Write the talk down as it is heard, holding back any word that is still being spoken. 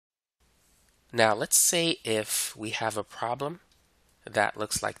Now let's say if we have a problem that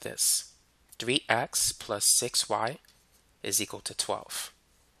looks like this. 3x plus 6y is equal to 12.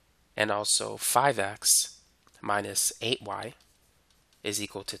 And also 5x minus 8y is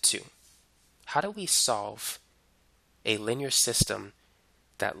equal to 2. How do we solve a linear system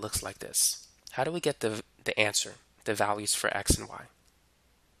that looks like this? How do we get the answer, the values for x and y?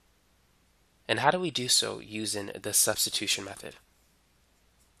 And how do we do so using the substitution method?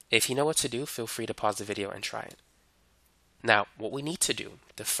 If you know what to do, feel free to pause the video and try it. Now, what we need to do,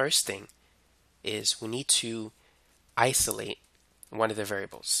 the first thing is we need to isolate one of the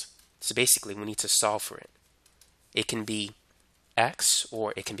variables. So basically, we need to solve for it. It can be x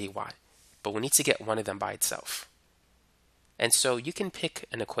or it can be y, but we need to get one of them by itself. And so you can pick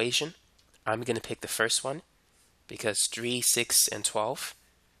an equation. I'm going to pick the first one because 3, 6, and 12,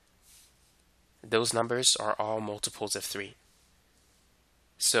 those numbers are all multiples of 3.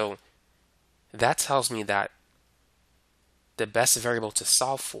 So that tells me that the best variable to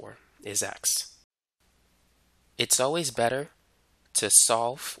solve for is x. It's always better to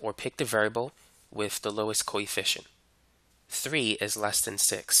solve or pick the variable with the lowest coefficient. 3 is less than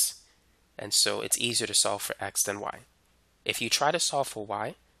 6, and so it's easier to solve for x than y. If you try to solve for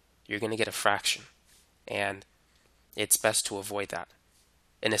y, you're going to get a fraction, and it's best to avoid that.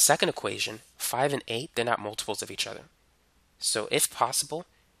 In the second equation, 5 and 8, they're not multiples of each other. So if possible,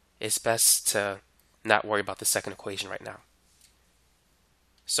 it's best to not worry about the second equation right now.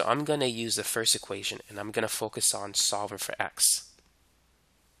 So I'm going to use the first equation, and I'm going to focus on solving for x.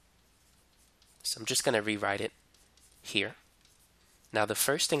 So I'm just going to rewrite it here. Now the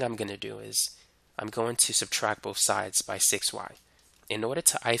first thing I'm going to do is I'm going to subtract both sides by 6y. In order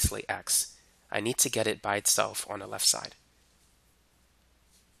to isolate x, I need to get it by itself on the left side.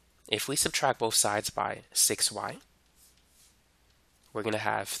 If we subtract both sides by 6y, we're going to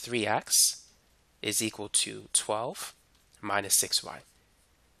have 3x is equal to 12 minus 6y.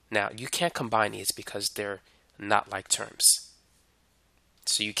 Now, you can't combine these because they're not like terms.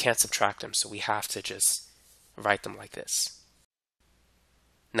 So you can't subtract them, so we have to just write them like this.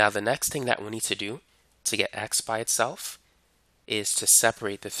 Now, the next thing that we need to do to get x by itself is to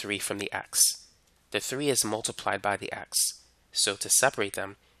separate the 3 from the x. The 3 is multiplied by the x. So to separate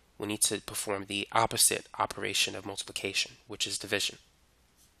them, we need to perform the opposite operation of multiplication, which is division.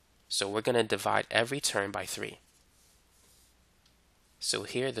 So we're going to divide every term by 3. So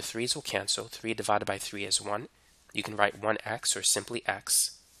here the 3's will cancel. 3 divided by 3 is 1. You can write 1x or simply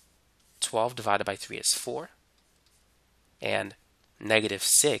x. 12 divided by 3 is 4. And negative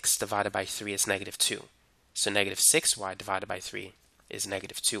 6 divided by 3 is negative 2. So negative 6y divided by 3 is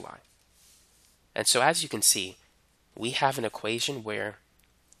negative 2y. And so as you can see, we have an equation where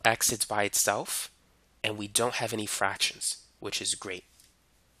x is by itself, and we don't have any fractions, which is great.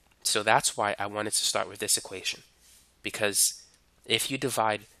 So that's why I wanted to start with this equation, because if you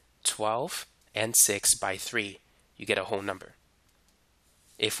divide 12 and 6 by 3, you get a whole number.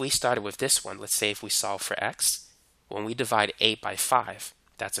 If we started with this one, let's say if we solve for x, when we divide 8 by 5,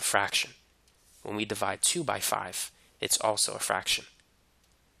 that's a fraction. When we divide 2 by 5, it's also a fraction.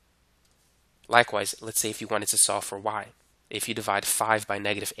 Likewise, let's say if you wanted to solve for y, if you divide 5 by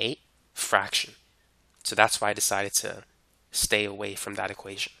negative 8, fraction. So that's why I decided to stay away from that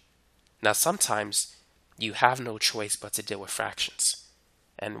equation. Now sometimes you have no choice but to deal with fractions,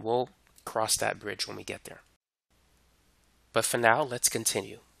 and we'll cross that bridge when we get there. But for now, let's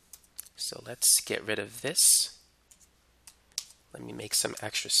continue. So let's get rid of this. Let me make some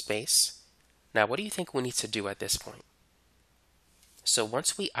extra space. Now what do you think we need to do at this point? So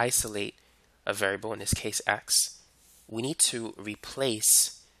once we isolate a variable, in this case x, we need to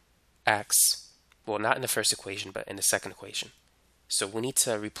replace x, well, not in the first equation, but in the second equation. So we need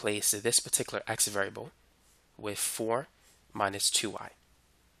to replace this particular x variable with 4 minus 2y.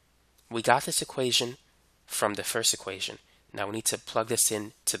 We got this equation from the first equation. Now we need to plug this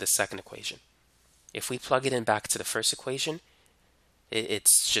in to the second equation. If we plug it in back to the first equation,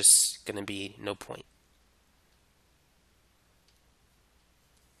 it's just going to be no point.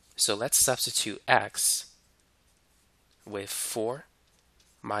 So let's substitute x with 4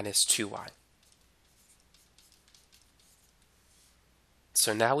 minus 2y.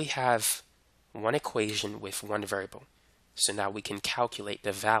 So now we have one equation with one variable. So now we can calculate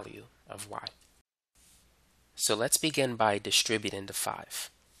the value of y. So let's begin by distributing the 5.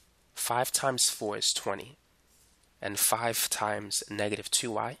 5 times 4 is 20. And 5 times negative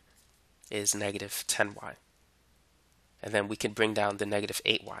 2y is negative 10y. And then we can bring down the negative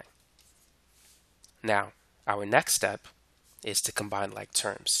 8y. Now, our next step is to combine like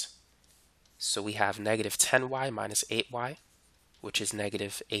terms. So we have negative 10y minus 8y, which is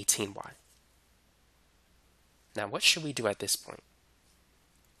negative 18y. Now, what should we do at this point?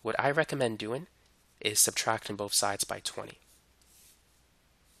 What I recommend doing is subtracting both sides by 20.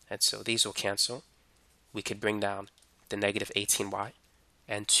 And so these will cancel. We could bring down the negative 18y,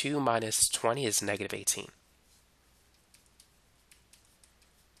 and 2 minus 20 is negative 18.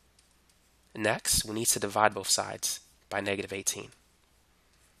 Next, we need to divide both sides by negative 18.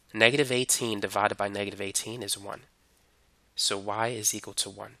 Negative 18 divided by negative 18 is 1. So y is equal to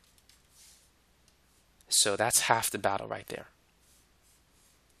 1. So that's half the battle right there.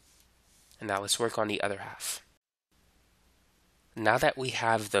 And now let's work on the other half. Now that we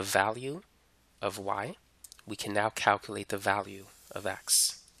have the value of y, we can now calculate the value of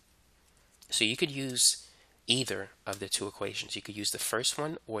x. So you could use either of the two equations. You could use the first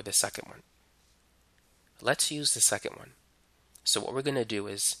one or the second one. Let's use the second one. So what we're going to do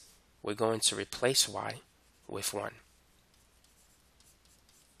is we're going to replace y with 1.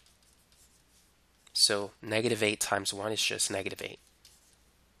 So negative 8 times 1 is just negative 8.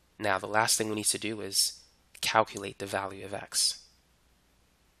 Now the last thing we need to do is calculate the value of x.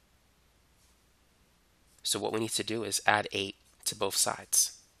 So what we need to do is add 8 to both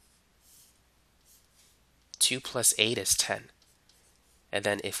sides. 2 plus 8 is 10. And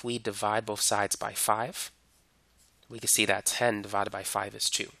then if we divide both sides by 5, we can see that 10 divided by 5 is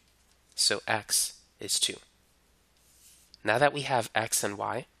 2. So x is 2. Now that we have x and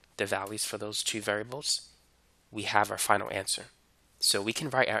y, the values for those two variables, we have our final answer. So we can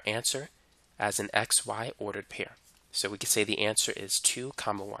write our answer as an xy ordered pair. So we can say the answer is 2,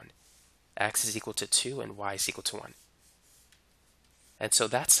 1. X is equal to 2 and y is equal to 1. And so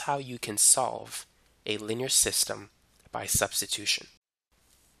that's how you can solve a linear system by substitution.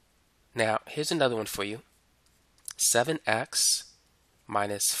 Now, here's another one for you. 7x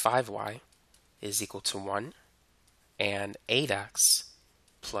minus 5y is equal to 1, and 8x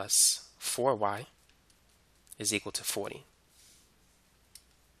plus 4y is equal to 40.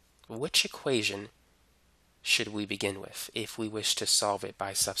 Which equation should we begin with if we wish to solve it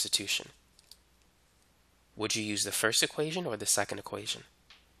by substitution? Would you use the first equation or the second equation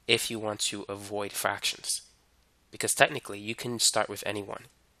if you want to avoid fractions? Because technically you can start with any one.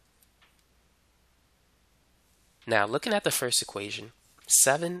 Now, looking at the first equation,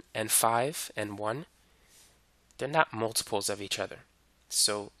 7 and 5 and 1, they're not multiples of each other.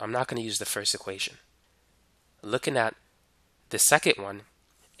 So I'm not going to use the first equation. Looking at the second one,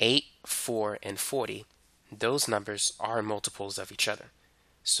 8, 4, and 40, those numbers are multiples of each other.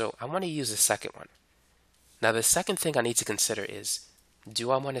 So I want to use the second one. Now, the second thing I need to consider is, do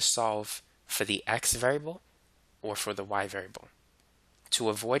I want to solve for the x variable or for the y variable? To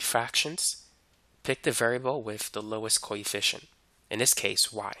avoid fractions, pick the variable with the lowest coefficient, in this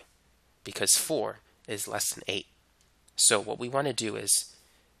case y, because 4 is less than 8. So what we want to do is,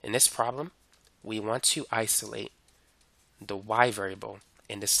 in this problem, we want to isolate the y variable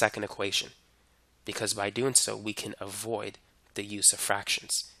in the second equation, because by doing so we can avoid the use of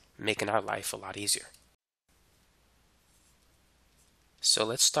fractions, making our life a lot easier. So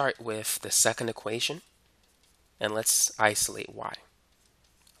let's start with the second equation and let's isolate y.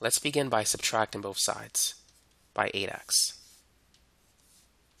 Let's begin by subtracting both sides by 8x.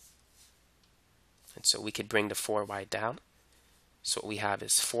 And so we could bring the 4y down. So what we have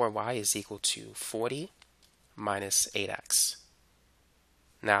is 4y is equal to 40 minus 8x.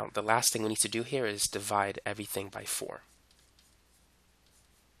 Now, the last thing we need to do here is divide everything by 4.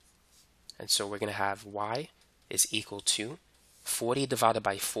 And so we're going to have y is equal to 40 divided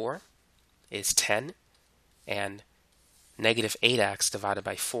by 4 is 10, and negative 8x divided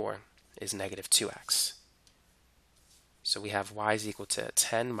by 4 is negative 2x. So we have y is equal to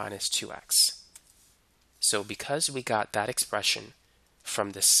 10 minus 2x. So because we got that expression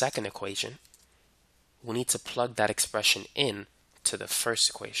from the second equation, we need to plug that expression in to the first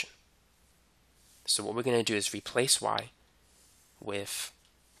equation. So what we're going to do is replace y with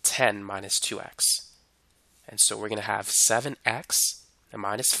 10 minus 2x. And so we're going to have 7x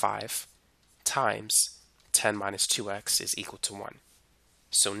minus 5 times 10 minus 2x is equal to 1.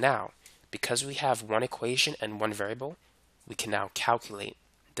 So now, because we have one equation and one variable, we can now calculate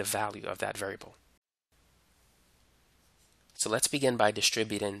the value of that variable. So let's begin by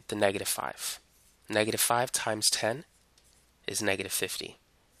distributing the negative 5. Negative 5 times 10 is negative 50.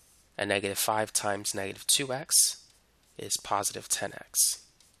 And negative 5 times negative 2x is positive 10x.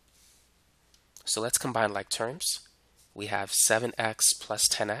 So let's combine like terms. We have 7x plus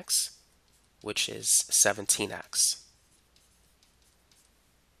 10x, which is 17x.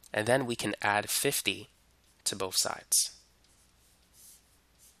 And then we can add 50 to both sides.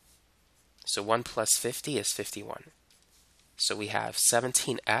 So 1 plus 50 is 51. So we have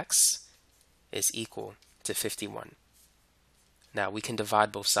 17x is equal to 51. Now we can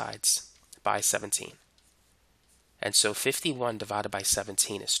divide both sides by 17. And so 51 divided by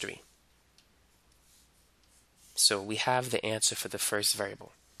 17 is 3. So we have the answer for the first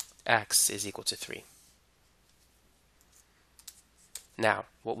variable. X is equal to 3. Now,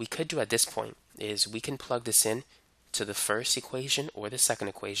 what we could do at this point is we can plug this in to the first equation or the second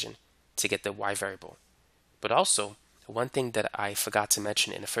equation to get the y variable. But also, one thing that I forgot to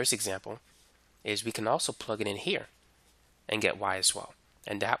mention in the first example is we can also plug it in here and get y as well.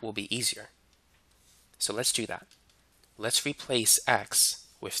 And that will be easier. So let's do that. Let's replace x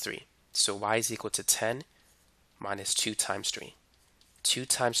with 3. So y is equal to 10 minus 2 times 3. 2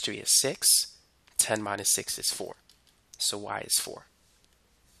 times 3 is 6. 10 minus 6 is 4. So y is 4.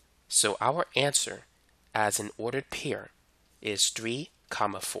 So our answer as an ordered pair is 3,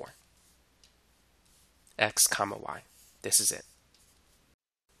 4. X, y. This is it.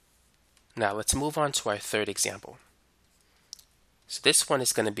 Now let's move on to our third example. So this one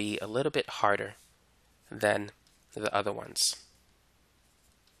is going to be a little bit harder than the other ones.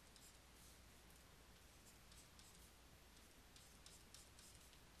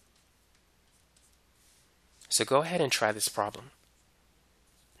 So go ahead and try this problem.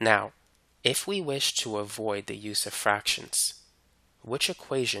 Now, if we wish to avoid the use of fractions, which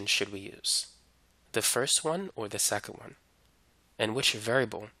equation should we use? The first one or the second one? And which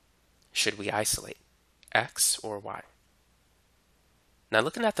variable should we isolate, x or y? Now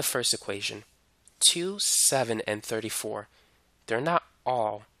looking at the first equation, 2, 7, and 34, they're not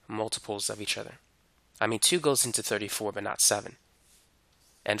all multiples of each other. I mean, 2 goes into 34, but not 7.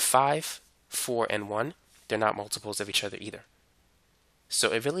 And 5, 4, and 1, they're not multiples of each other either.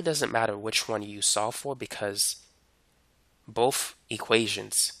 So it really doesn't matter which one you solve for because both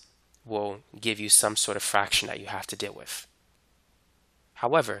equations will give you some sort of fraction that you have to deal with.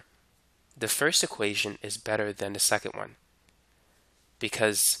 However, the first equation is better than the second one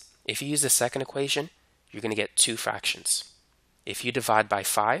because if you use the second equation, you're going to get 2 fractions. If you divide by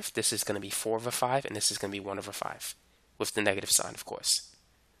 5, this is going to be 4 over 5 and this is going to be 1 over 5 with the negative sign, of course.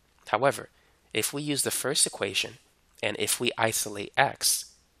 However, if we use the first equation and if we isolate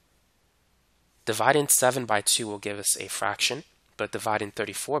x, dividing 7 by 2 will give us a fraction, but dividing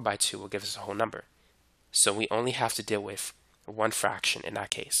 34 by 2 will give us a whole number. So we only have to deal with 1 fraction in that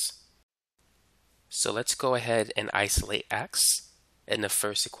case. So let's go ahead and isolate x in the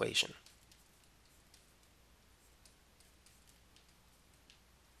first equation.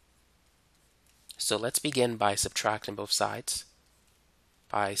 So let's begin by subtracting both sides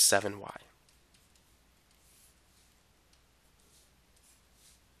by 7y.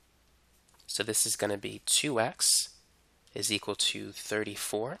 So this is going to be 2x is equal to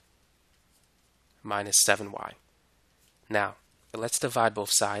 34 minus 7y. Now, let's divide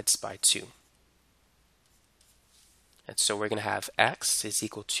both sides by 2. And so we're going to have x is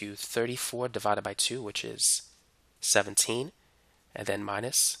equal to 34 divided by 2, which is 17, and then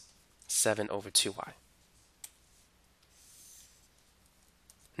minus 7 over 2y.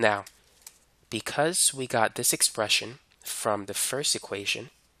 Now, because we got this expression from the first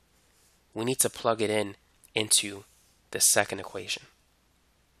equation, we need to plug it in into the second equation.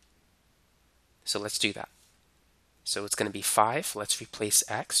 So let's do that. So it's going to be 5. Let's replace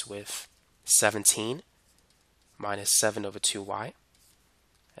x with 17 minus 7 over 2y.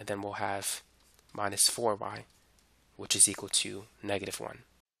 And then we'll have minus 4y, which is equal to negative 1.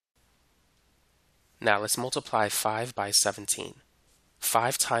 Now let's multiply 5 by 17.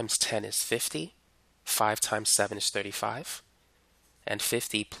 5 times 10 is 50. 5 times 7 is 35. And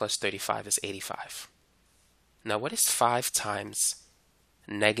 50 plus 35 is 85. Now what is 5 times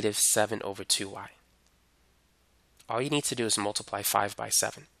negative 7 over 2y? All you need to do is multiply 5 by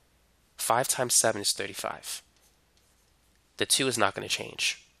 7. 5 times 7 is 35. The 2 is not going to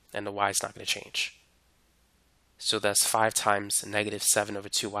change, and the y is not going to change. So thus 5 times negative 7 over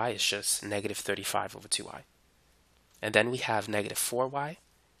 2y is just negative 35 over 2y. And then we have negative 4y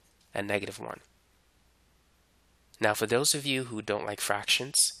and negative 1. Now for those of you who don't like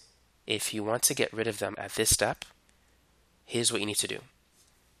fractions, if you want to get rid of them at this step, here's what you need to do.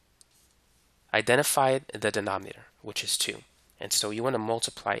 Identify the denominator, which is 2. And so you want to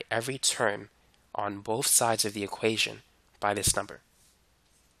multiply every term on both sides of the equation by this number.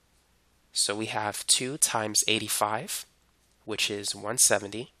 So we have 2 times 85, which is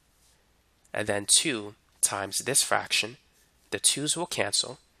 170, and then 2 times this fraction. The 2's will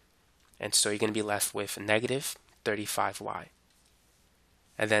cancel, and so you're going to be left with negative 35y.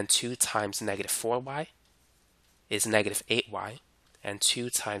 And then 2 times negative 4y is negative 8y, and 2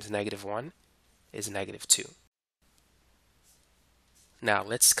 times negative 1 is negative 2. Now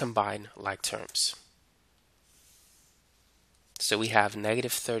let's combine like terms. So we have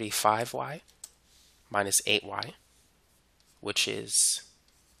negative 35y minus 8y, which is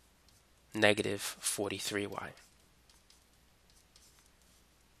negative 43y.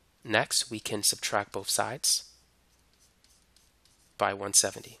 Next, we can subtract both sides by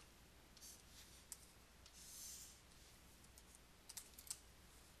 170.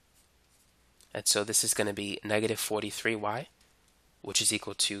 And so this is going to be negative 43y, which is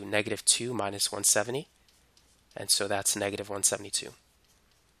equal to negative 2 minus 170. And so that's negative 172.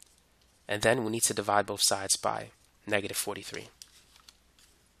 And then we need to divide both sides by negative 43.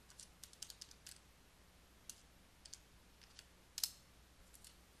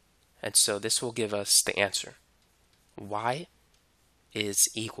 And so this will give us the answer. Y is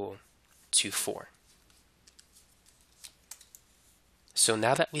equal to 4. So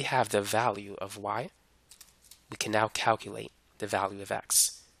now that we have the value of y, we can now calculate the value of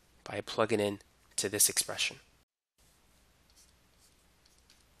x by plugging in to this expression.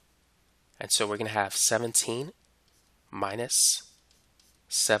 And so we're going to have 17 minus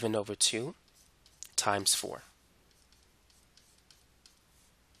 7 over 2 times 4.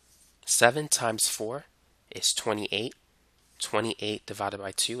 7 times 4 is 28. 28 divided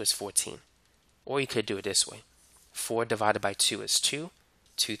by 2 is 14. Or you could do it this way. 4 divided by 2 is 2.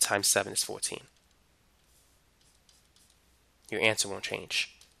 2 times 7 is 14. Your answer won't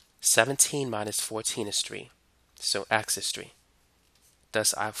change. 17 minus 14 is 3. So x is 3.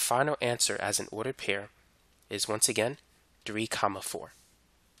 Thus, our final answer as an ordered pair is once again 3, 4.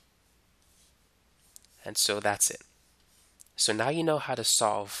 And so that's it. So now you know how to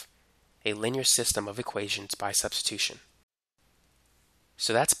solve a linear system of equations by substitution.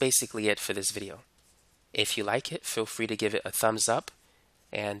 So that's basically it for this video. If you like it, feel free to give it a thumbs up,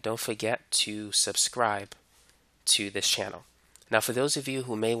 and don't forget to subscribe to this channel. Now, for those of you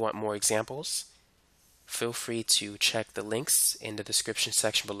who may want more examples, feel free to check the links in the description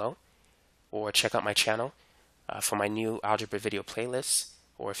section below, or check out my channel for my new algebra video playlists,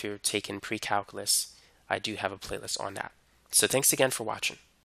 or if you're taking pre-calculus, I do have a playlist on that. So thanks again for watching.